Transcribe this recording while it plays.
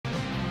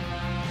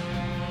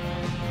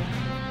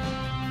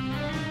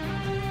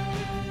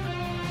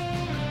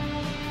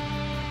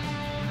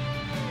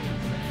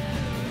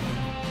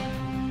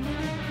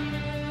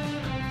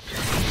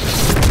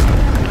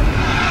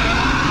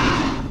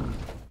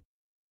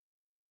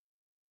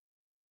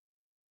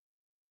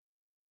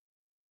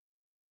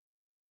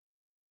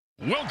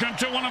Welcome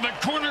to one of the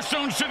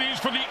cornerstone cities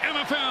for the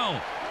MFL,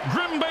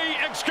 Green Bay,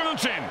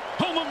 Ex-Consin,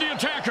 home of the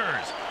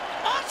Attackers.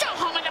 Also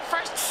home of the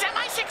first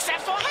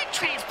semi-successful head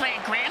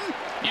transplant, Grim.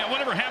 Yeah,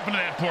 whatever happened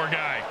to that poor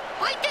guy?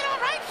 Well, he did all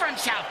right for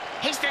himself.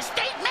 He's the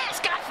state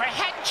mascot for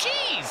head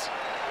cheese.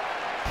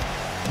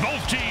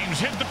 Both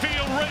teams hit the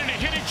field ready to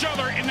hit each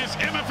other in this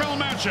MFL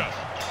matchup.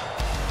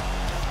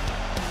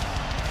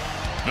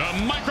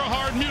 The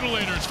Microhard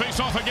Mutilators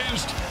face off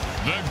against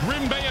the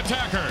Green Bay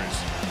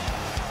Attackers.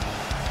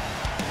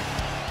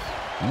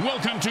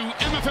 Welcome to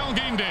MFL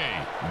Game Day.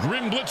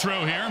 Grim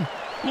Blitzrow here.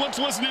 Let's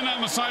listen in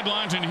on the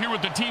sidelines and hear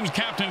what the team's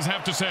captains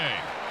have to say.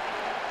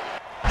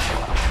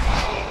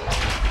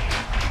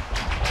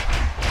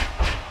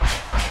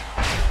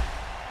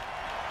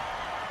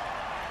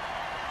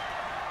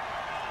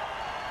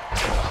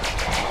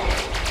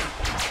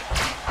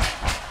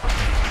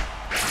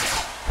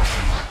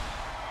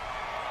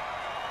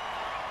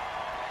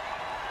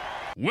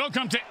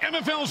 Welcome to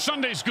MFL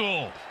Sunday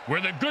School,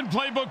 where the good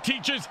playbook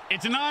teaches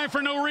it's an eye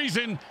for no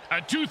reason, a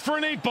tooth for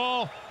an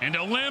 8-ball, and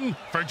a limb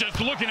for just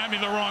looking at me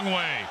the wrong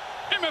way.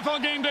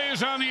 MFL Game Day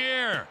is on the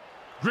air.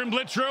 Grim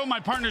Blitzrow, my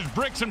partner's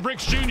Bricks and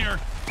Bricks Jr.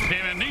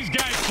 And these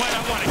guys flat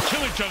out want to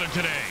kill each other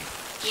today.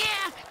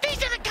 Yeah,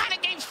 these are the kind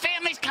of games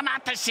families come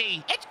out to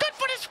see. It's good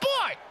for the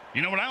sport.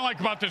 You know what I like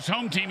about this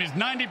home team is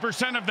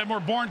 90% of them were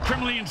born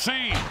criminally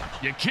insane.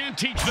 You can't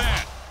teach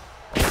that.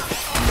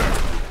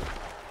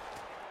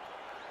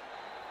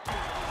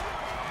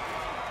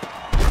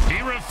 He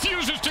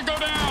refuses to go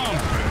down.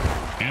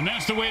 And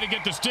that's the way to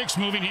get the sticks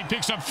moving. He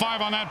picks up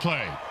 5 on that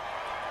play.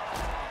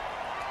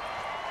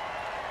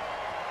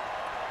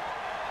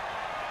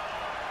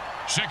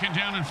 Second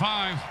down and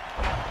 5.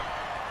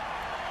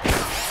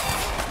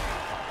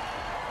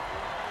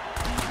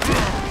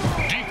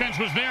 Defense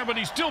was there, but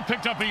he still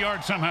picked up a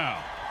yard somehow.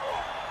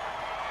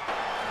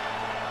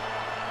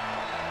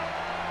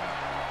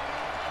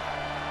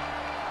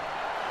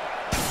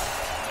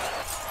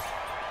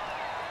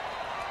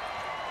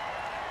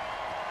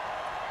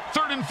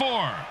 Third and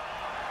 4.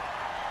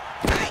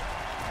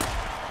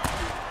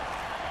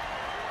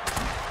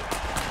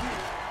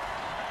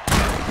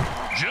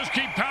 Just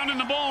keep pounding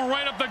the ball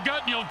right up the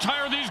gut and you'll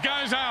tire these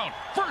guys out.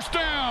 First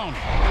down.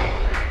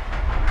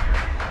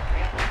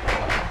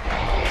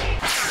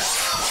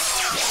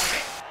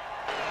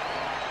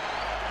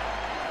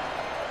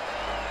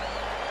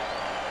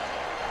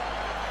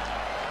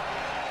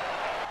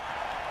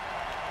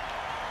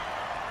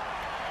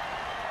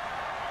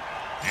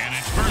 And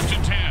it's first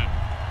and 10.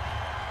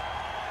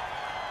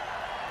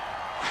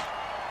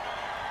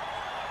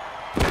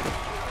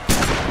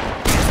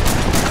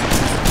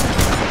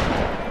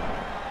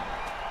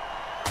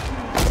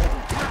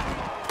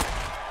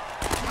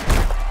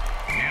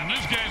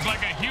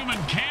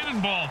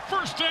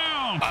 First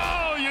down.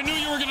 Oh, you knew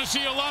you were going to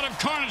see a lot of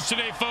carnage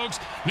today, folks.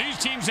 These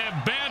teams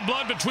have bad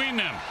blood between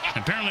them.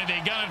 Apparently, they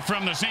got it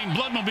from the same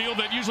bloodmobile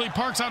that usually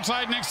parks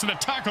outside next to the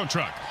taco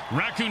truck.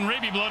 Raccoon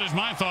rabies blood is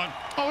my thought.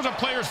 Always a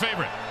player's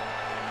favorite.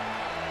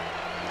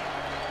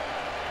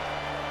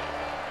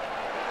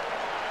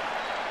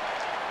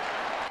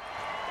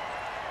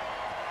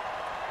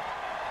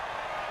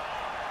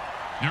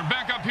 They're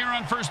back up here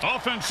on first.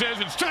 Offense says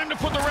it's time to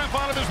put the ref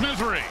out of his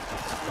misery.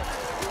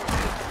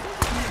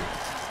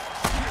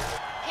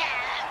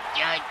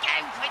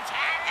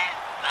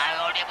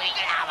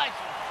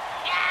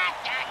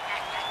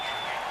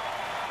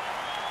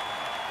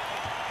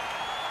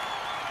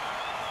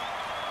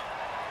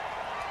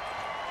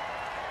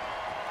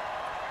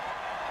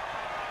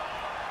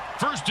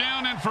 First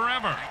down and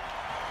forever.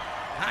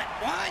 Hot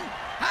 1,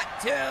 hot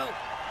 2,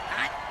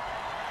 hot.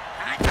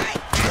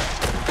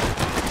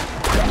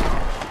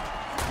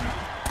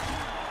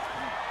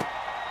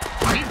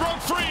 He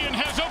broke free and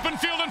has open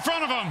field in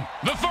front of him.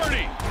 The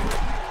 30.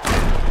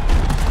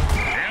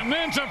 And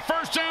then it's a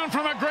first down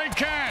from a great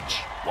catch.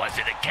 Was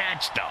it a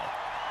catch, though?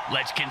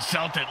 Let's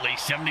consult at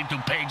least 72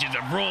 pages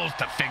of rules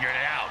to figure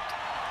it out.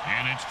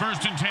 And it's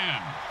first and 10.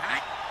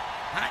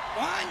 Hot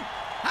 1,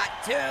 hot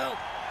 2,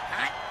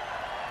 hot.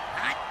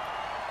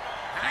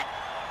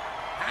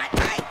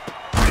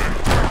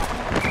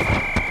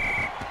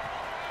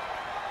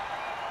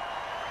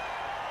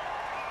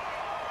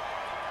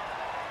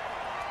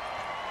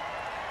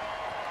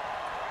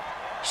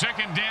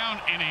 2nd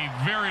down in a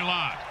very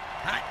lot.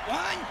 Hot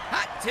 1,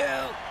 hot 2,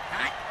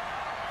 hot.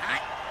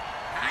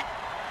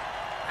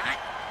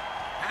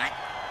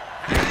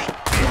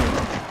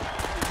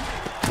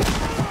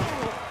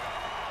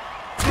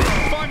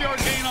 5-yard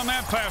gain on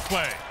that pass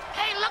play.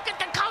 Hey, look at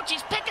the coach.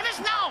 He's picking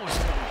his nose.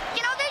 You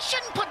know, they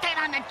shouldn't put that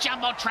on the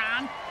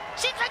Jumbotron.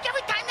 Seems like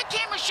every time the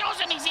camera shows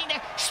him, he's either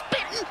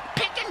spitting,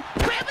 picking,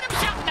 grabbing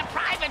himself in the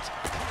privates.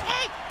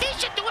 Hey, they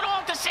should do it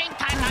all at the same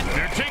time.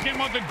 They're taking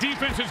what the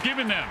defense has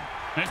given them.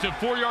 That's a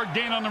 4-yard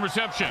gain on the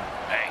reception.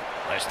 Hey,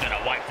 less than a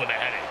wipe with a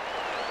headache.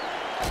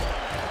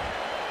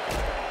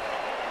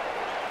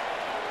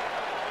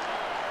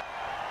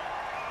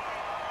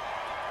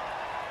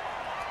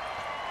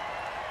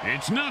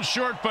 It's not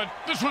short, but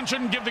this one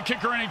shouldn't give the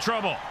kicker any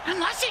trouble.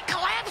 Unless he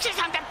collapses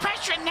under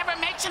pressure and never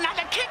makes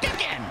another kick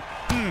again.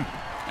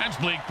 That's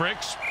bleak,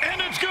 Bricks. And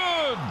it's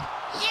good!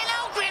 You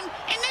know, Grim,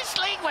 in this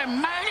league where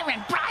murder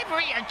and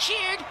bribery are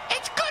cheered,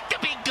 it's good to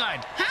be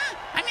good, huh?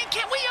 I mean,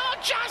 can we all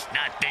just...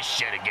 Not this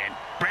shit again.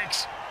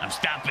 Bricks, I'm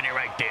stopping it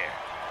right there.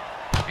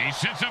 He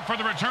sets up for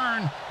the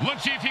return.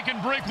 Let's see if he can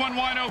break one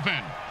wide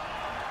open.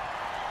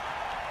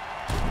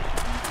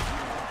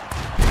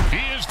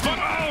 He is fun.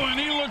 Oh, and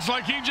he looks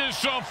like he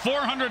just saw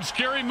 400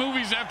 scary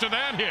movies after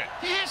that hit.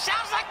 Yeah,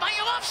 sounds like my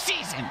off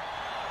season.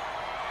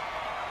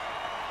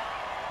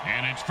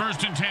 And it's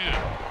 1st and 10.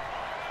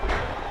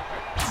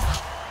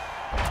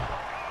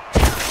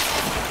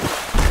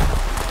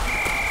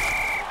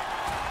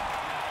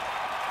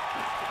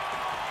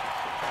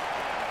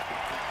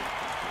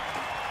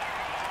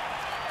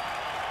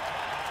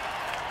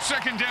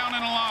 Second down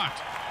and a lot.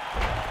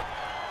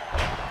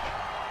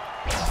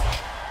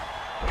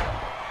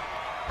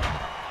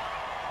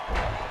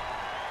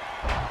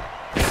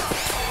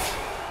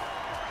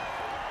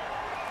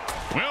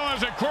 Well,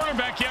 as a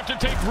quarterback, you have to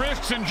take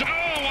risks and...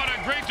 Oh, what a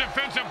great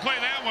defensive play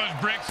that was,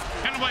 Bricks.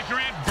 Kind of like your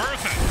Aunt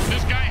Bertha.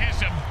 This guy has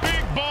some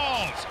big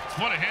balls.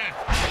 What a hit.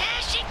 Yeah,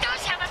 she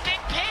does have a big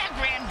pair,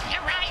 Grim.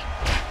 You're right.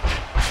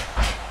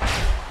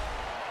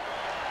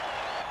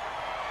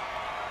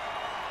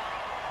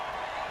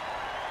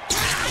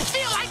 I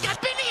feel like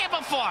I've been here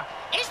before.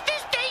 Is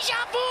this deja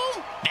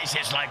vu? This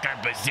is like our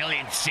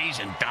bazillionth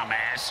season,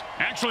 dumbass.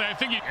 Actually, I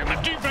think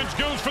the defense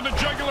goes for the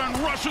jugular and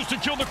rushes to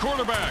kill the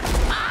quarterback.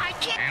 I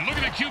can't... And look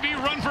at the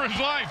QB run for his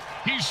life.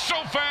 He's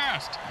so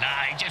fast. Nah,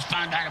 I just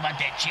found out about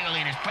that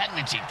cheerleader's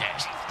pregnancy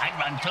test. I'd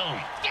run too.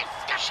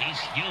 She's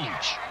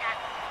huge.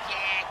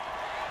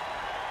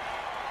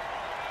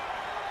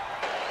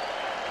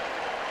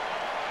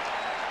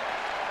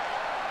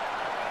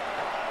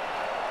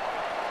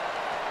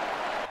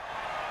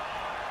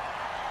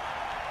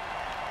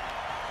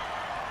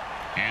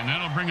 And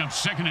that'll bring up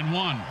 2nd and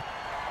 1.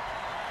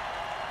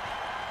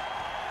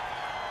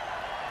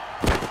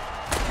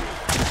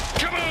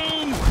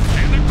 Kaboom!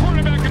 And the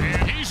quarterback,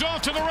 and he's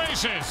off to the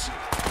races.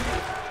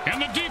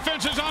 And the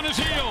defense is on his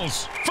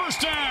heels.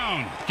 1st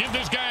down. Give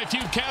this guy a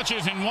few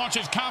catches and watch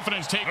his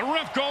confidence take. The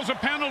ref calls a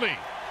penalty.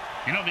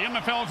 You know, the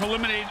MFL has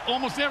eliminated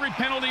almost every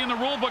penalty in the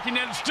rule book, and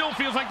yet it still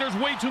feels like there's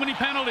way too many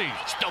penalties.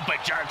 Stupid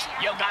jerks.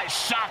 You guys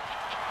suck.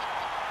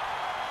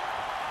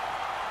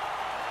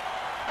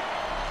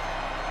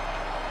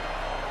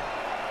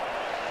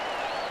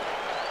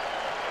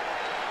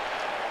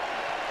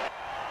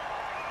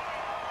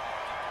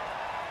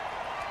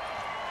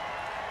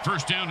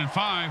 First down and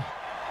 5.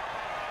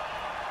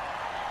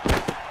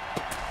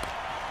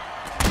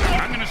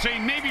 I'm going to say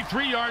maybe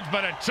 3 yards,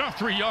 but a tough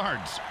 3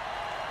 yards.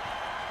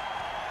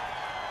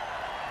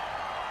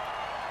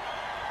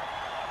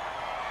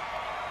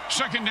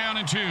 Second down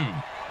and 2.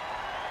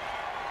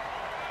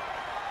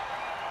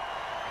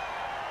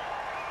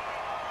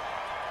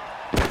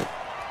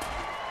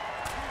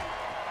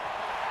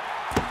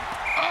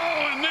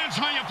 Oh, and that's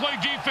how you play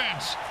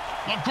defense.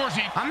 Of course,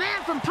 A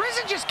man from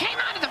prison just came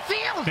out of the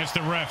field. That's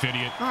the ref,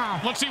 idiot.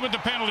 Oh. Let's see what the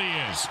penalty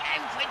is.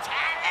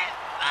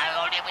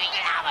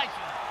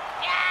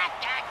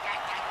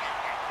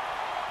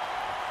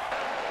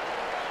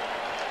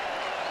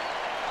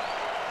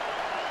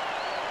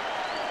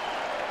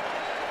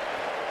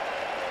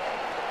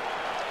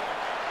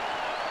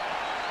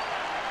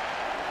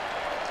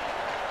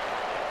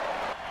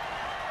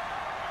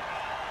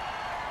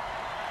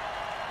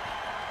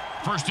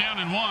 First down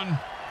and 1.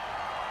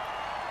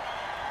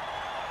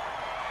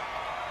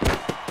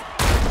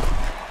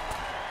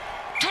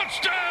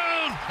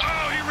 Touchdown!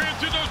 Oh, he ran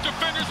through those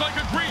defenders like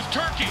a greased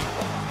turkey.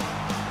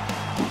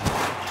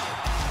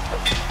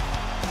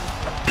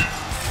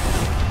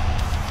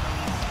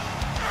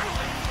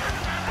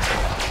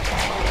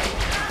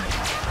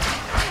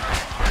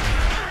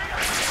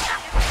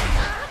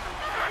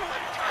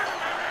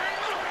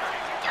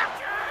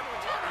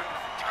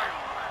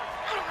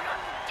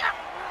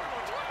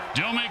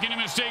 Don't make any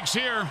mistakes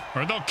here,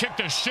 or they'll kick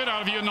the shit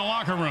out of you in the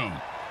locker room.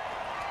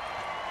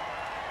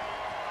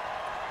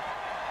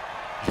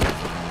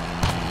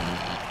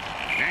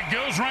 It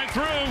goes right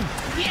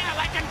through. Yeah,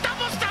 like a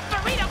double-stuffed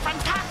burrito from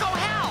Taco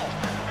Hell.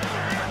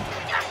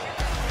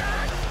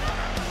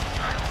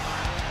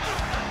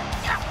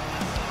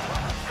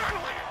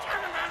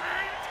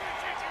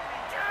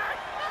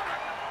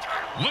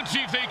 Let's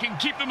see if they can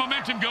keep the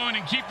momentum going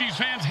and keep these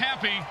fans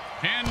happy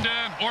and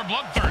or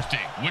bloodthirsty,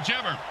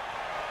 whichever.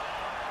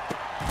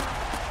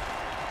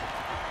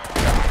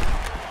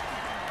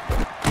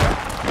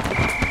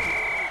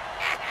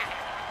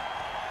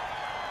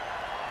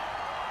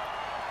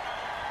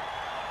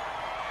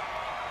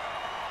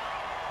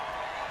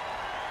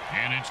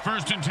 And it's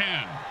 1st and 10.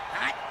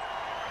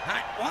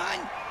 Hot one.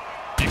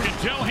 You can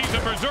tell he's a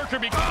berserker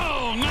because...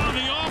 Oh, now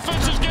the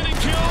offense is getting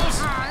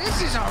kills.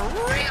 This is a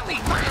really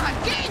violent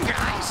game,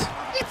 guys.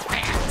 It's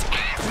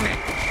fantastic.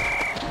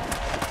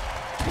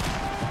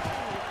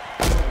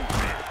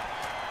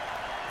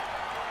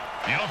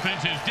 The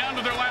offense is down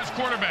to their last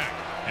quarterback.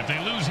 If they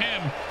lose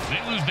him,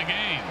 they lose the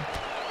game.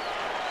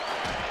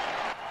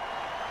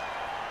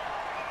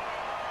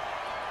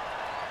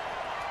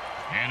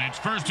 And it's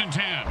 1st and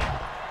 10.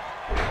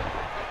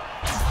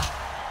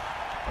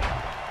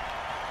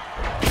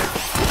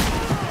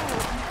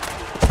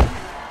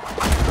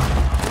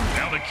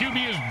 Now the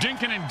QB is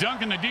dinking and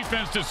dunking the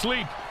defense to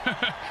sleep.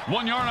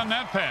 1 yard on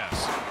that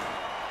pass.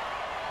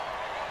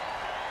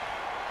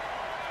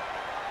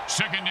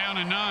 2nd down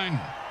and 9.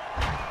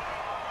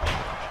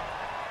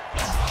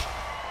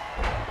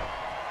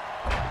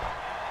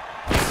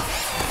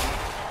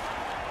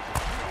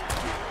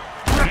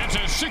 It's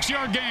a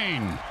 6-yard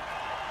gain.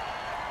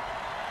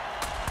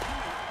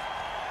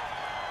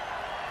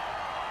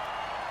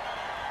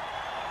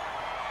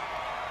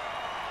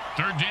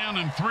 Third down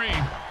and 3.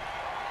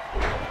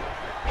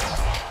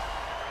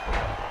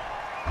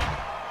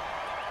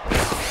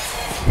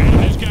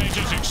 And this guy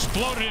just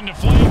exploded into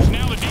flames.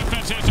 Now the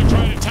defense has to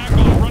try to tackle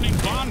a running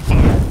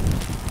bonfire.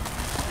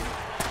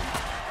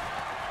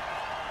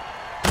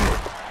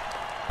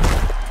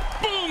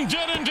 Boom,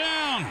 dead and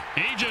down.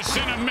 He just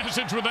sent a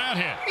message with that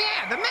hit.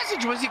 Yeah, the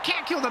message was you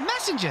can't kill the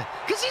messenger,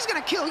 because he's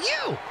going to kill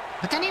you.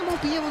 But then he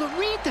won't be able to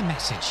read the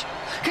message,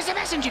 because the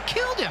messenger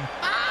killed him.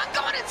 I'm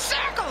going in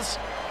circles.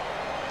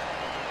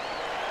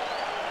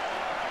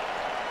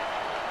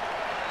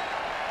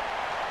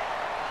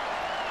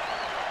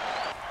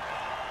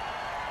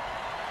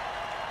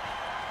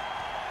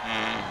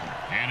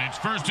 And it's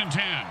 1st and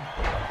 10.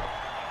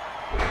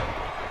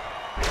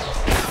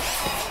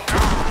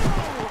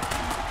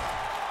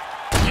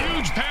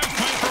 Huge pass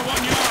play for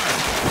 1 yard.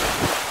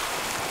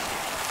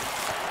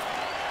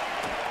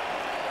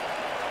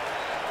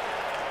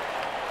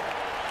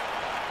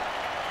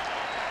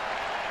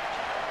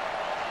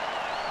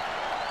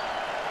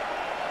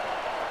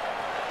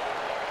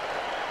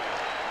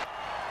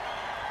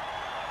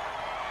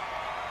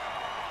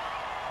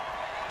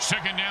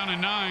 Second down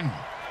and 9.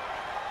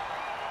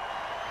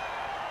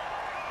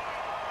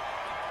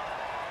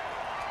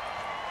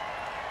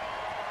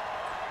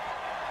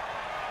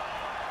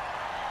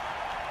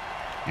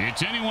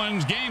 It's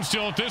anyone's game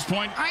still at this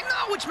point. I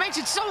know, which makes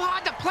it so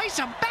hard to place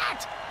a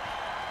bet.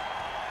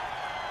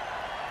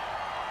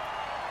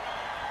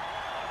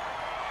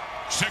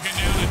 Second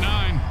down and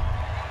 9.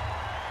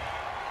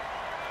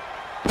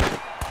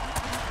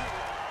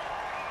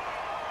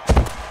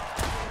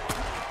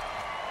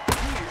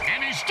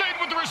 And he stayed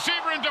with the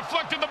receiver and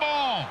deflected the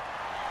ball.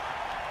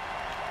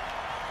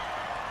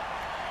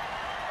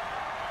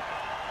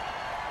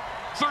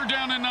 Third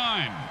down and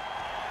 9.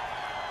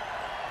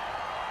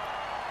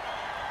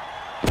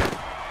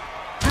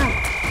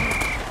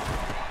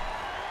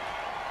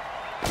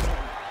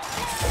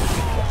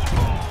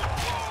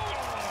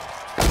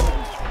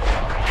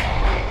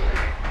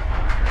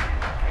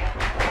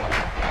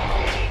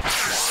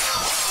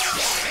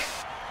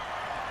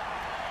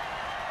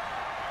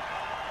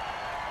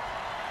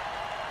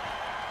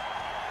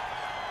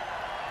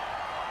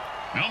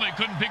 Well, they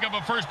couldn't pick up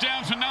a first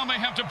down, so now they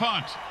have to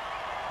punt.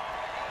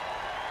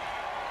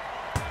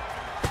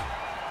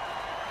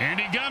 And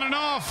he got it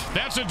off.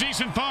 That's a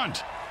decent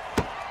punt.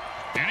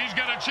 And he's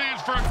got a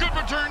chance for a good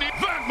return.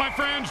 That, my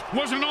friends,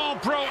 was an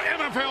all-pro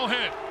MFL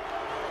hit.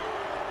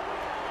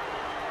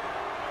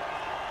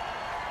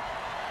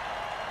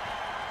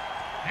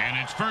 And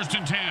it's 1st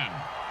and 10.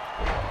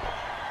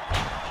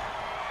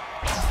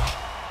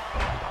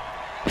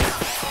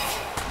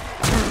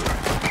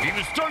 He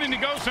was starting to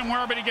go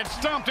somewhere, but he gets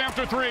stumped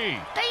after 3.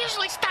 They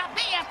usually stop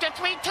me after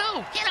 3,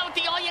 too. You know, with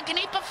the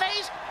all-you-can-eat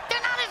buffets,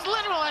 they're not as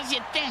literal as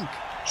you'd think.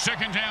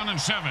 Second down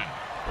and 7.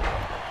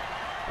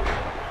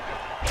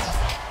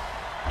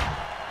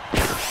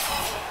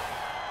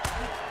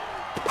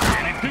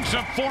 And he picks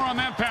up 4 on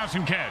that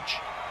passing catch.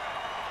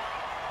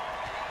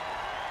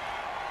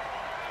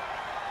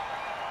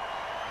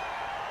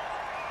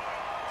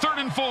 Third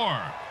and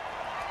 4.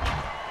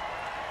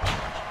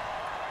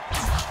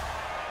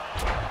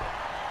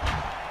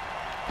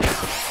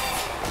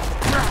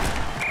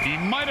 He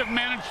might have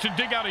managed to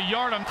dig out a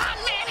yard on... Oh,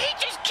 man, he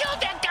just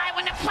killed that guy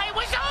when the play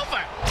was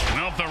over.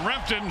 Well, if the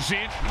ref didn't see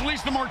it, at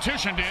least the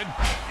mortician did.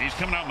 He's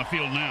coming out in the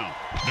field now.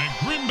 The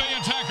Green Bay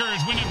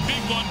Attackers win a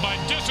big one by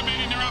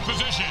decimating their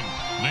opposition.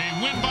 They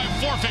win by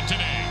forfeit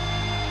today.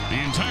 The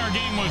entire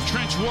game was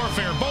trench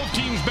warfare. Both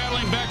teams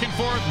battling back and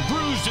forth,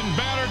 bruised and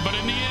battered, but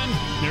in the end,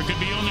 there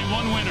could be only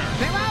one winner.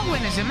 There are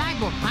winners in my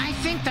book. I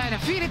think that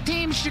defeated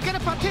teams should get a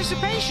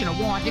participation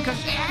award because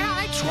they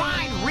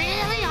tried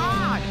really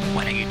hard.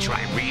 Why don't you try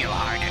real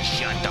hard and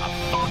shut the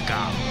fuck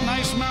up?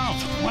 Nice mouth.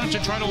 Why don't you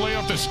try to lay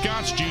off the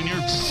scotch, Junior?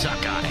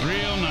 Suck on it.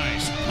 Real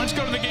nice. Let's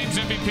go to the game's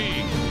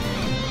MVP.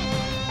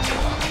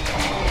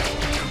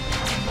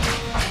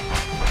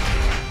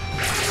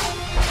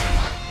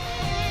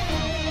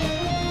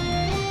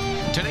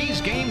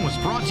 Today's game was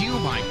brought to you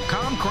by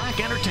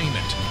Comcrack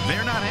Entertainment.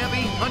 They're not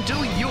happy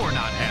until you're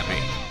not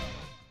happy.